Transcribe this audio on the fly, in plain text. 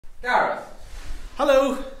Gareth,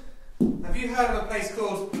 Hello. have you heard of a place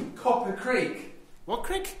called Copper Creek? What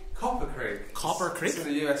creek? Copper Creek. Copper Creek? It's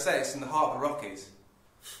in the USA, it's in the heart of the Rockies.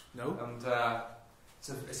 No. And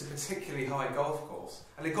it's a particularly high golf course.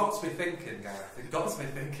 And it got to me thinking,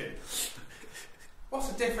 Gareth, what's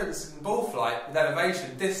the difference in ball flight with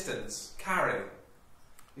elevation, distance, carry?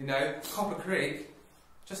 You know, Copper Creek,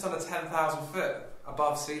 just under 10,000 foot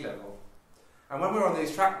above sea level. And when we're on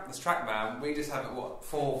this track man, we just have it,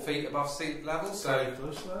 4 feet above sea level? So Very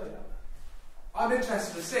close there, yeah. I'm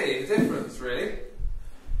interested to see the difference, really.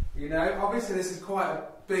 You know, obviously this is quite a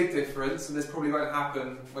big difference, and this probably won't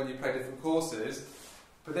happen when you play different courses,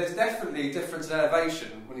 but there's definitely difference in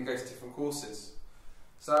elevation when you go to different courses.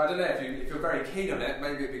 So I don't know, if you're very keen on it,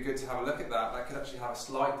 maybe it'd be good to have a look at that. That could actually have a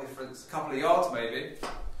slight difference, a couple of yards maybe.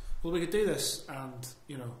 Well, we could do this, and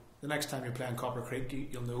you know, the next time you're playing Copper Creek,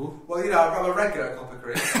 you'll know. Well, you know, I'm a regular at Copper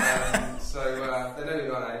Creek, so they know me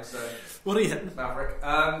by name. So What are you hitting? Maverick.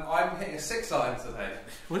 I'm hitting a 6-iron today.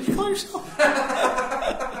 What do you call yourself?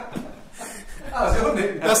 That was your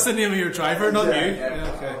nickname. That's the name of your driver, not Yeah, you.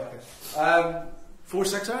 yeah. Okay. 4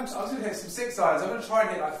 6-irons? I was going to hit some 6-irons. I'm going to try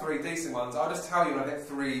and hit like 3 decent ones. I'll just tell you when I hit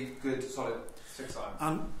 3 good, solid 6-irons.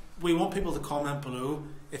 And we want people to comment below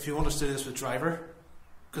if you want us to do this with driver,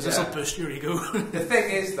 because this will boost your ego. The thing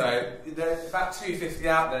is, though, there's about 250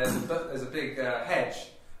 out there. There's a big hedge,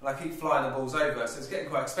 and I keep flying the balls over, so it's getting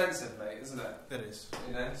quite expensive, mate, isn't it? It is.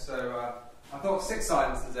 You know. So I thought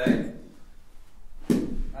 6-irons today,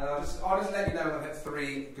 and I'll just let you know when I hit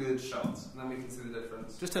 3 good shots, and then we can see the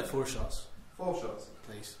difference. Just hit 4 shots, 4 shots,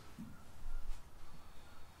 please.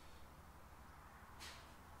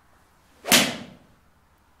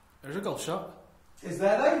 There's a golf shot. Is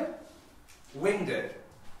there though? Winged it.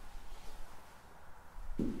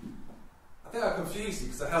 I think I confused you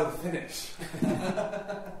because I held the finish.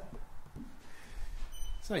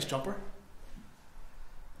 It's a nice jumper.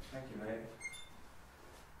 Thank you, mate.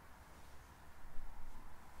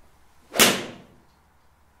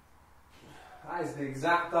 That is the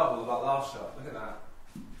exact double of that last shot. Look at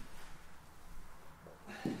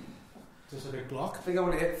that. Just a big block. I think I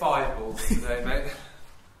want to hit 5 balls today, mate.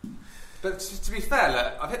 But to be fair,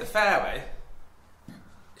 look, I've hit the fairway.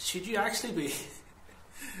 Should you actually be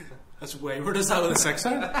as wayward as that with a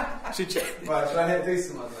 6-iron? Should you? Right, should I hit a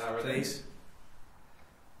decent one now, really? Please.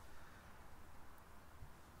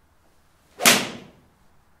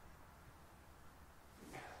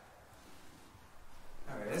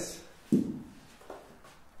 There it is.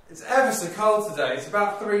 It's ever so cold today. It's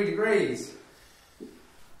about 3 degrees.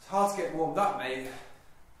 It's hard to get warmed up, mate.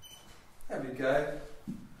 There we go.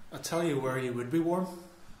 I'll tell you where you would be warm.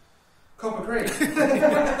 Copper Creek.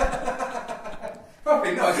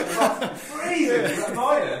 Probably not. It's freezing. It's like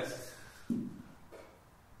minus.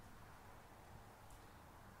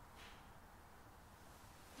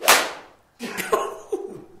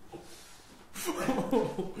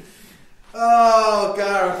 Oh,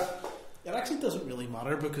 Gareth. It actually doesn't really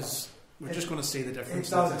matter because we're just going to see the difference.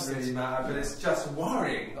 It doesn't really matter, but it's just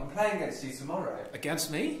worrying. I'm playing against you tomorrow.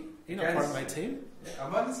 Against me? You're not part of my team.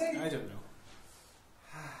 Am I the team? I don't know.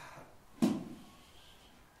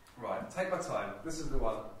 Right, take my time. This is the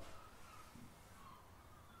one.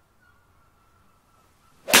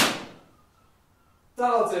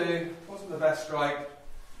 That'll do. Wasn't the best strike.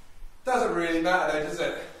 Doesn't really matter though, does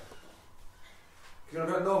it? You're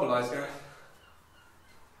going to normalise, Gareth.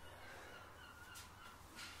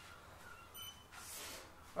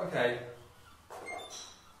 Okay.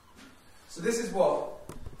 So this is what...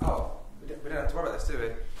 Oh, we don't have to worry about this, do we?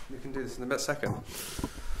 We can do this in a bit second.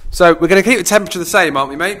 So we're going to keep the temperature the same, aren't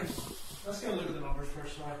we, mate? Let's go look at the numbers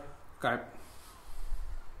first, right? Okay.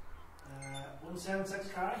 176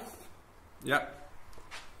 carry. Yep.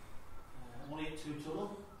 182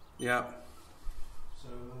 total. Yeah. So,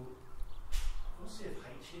 let's see if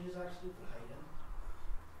height changes actually. Put height in.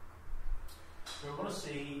 So we're going to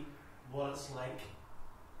see what it's like.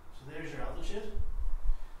 So there's your altitude.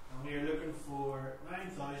 And we are looking for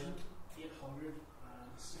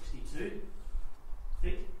 9,862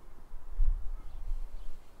 feet.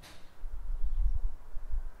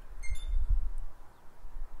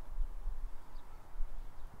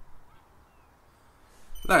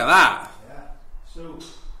 Look at that. Yeah. So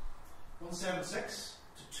 176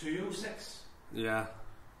 to 206. Yeah.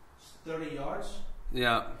 It's 30 yards.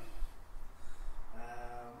 Yeah.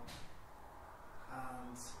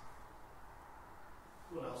 And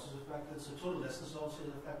what else is affected? So total distance obviously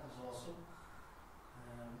is affected also.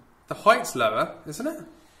 The height's lower, isn't it?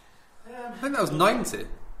 I think that was 90.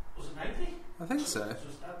 Was it 90? I think so.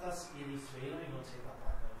 That's 83. Let me go take that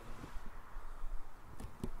back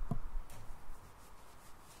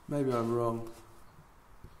Maybe I'm wrong.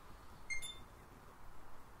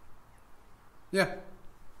 Yeah.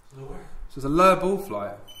 Lower. So it's a lower ball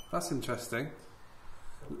flight. That's interesting.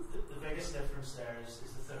 The biggest difference there is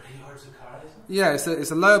the 30 yards of carry, isn't it? Yeah,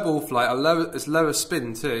 it's a lower ball flight. It's lower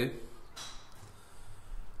spin too.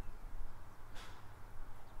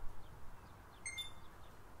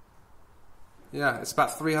 Yeah, it's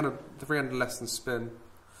about 300 less than spin.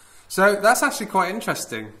 So that's actually quite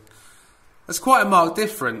interesting. That's quite a marked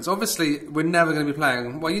difference. Obviously, we're never going to be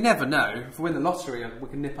playing. Well, you never know. If we win the lottery, we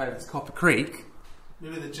can nip over to Copper Creek.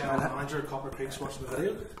 Maybe the general manager of Copper Creek's watching the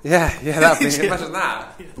video. Yeah, that'd be imagine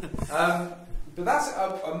that. But that's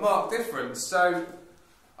a marked difference. So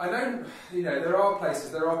I know, there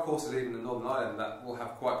are courses even in Northern Ireland that will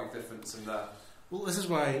have quite a big difference in that. Well, this is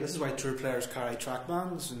why tour players carry track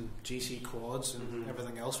bands and GC quads and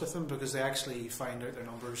everything else with them, because they actually find out their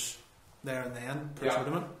numbers there and then per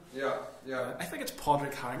tournament. Yeah. I think it's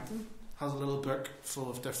Podrick Harrington has a little book full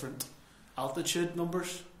of different altitude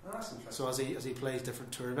numbers. Oh, that's interesting. So as he plays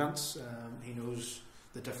different tour events, he knows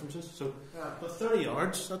the differences. So, but 30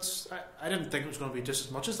 yards, I didn't think it was going to be just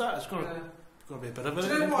as much as that. It's going to be a bit of it. Do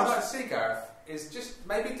you know what I'd like to see, Gareth? Is just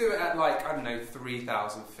maybe do it at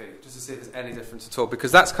 3,000 feet, just to see if there's any difference at all,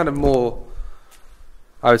 because that's kind of more,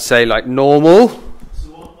 I would say, like normal. So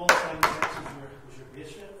what time was your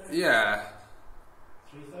base rate there? Yeah.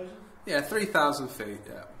 3,000? Yeah, 3,000 feet,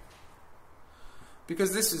 yeah.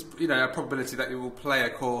 Because this is, a probability that you will play a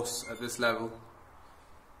course at this level.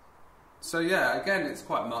 So yeah, again, it's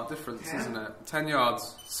quite a marked difference, isn't it? 10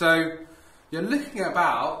 yards. So you're looking at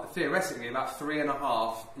theoretically, about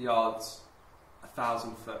 3.5 yards,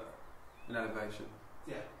 1,000 foot in elevation.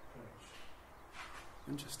 Yeah.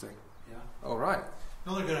 Interesting. Yeah. All right.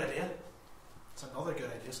 Another good idea. It's another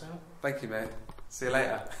good idea, Simon. Thank you, mate. See you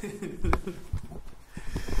later.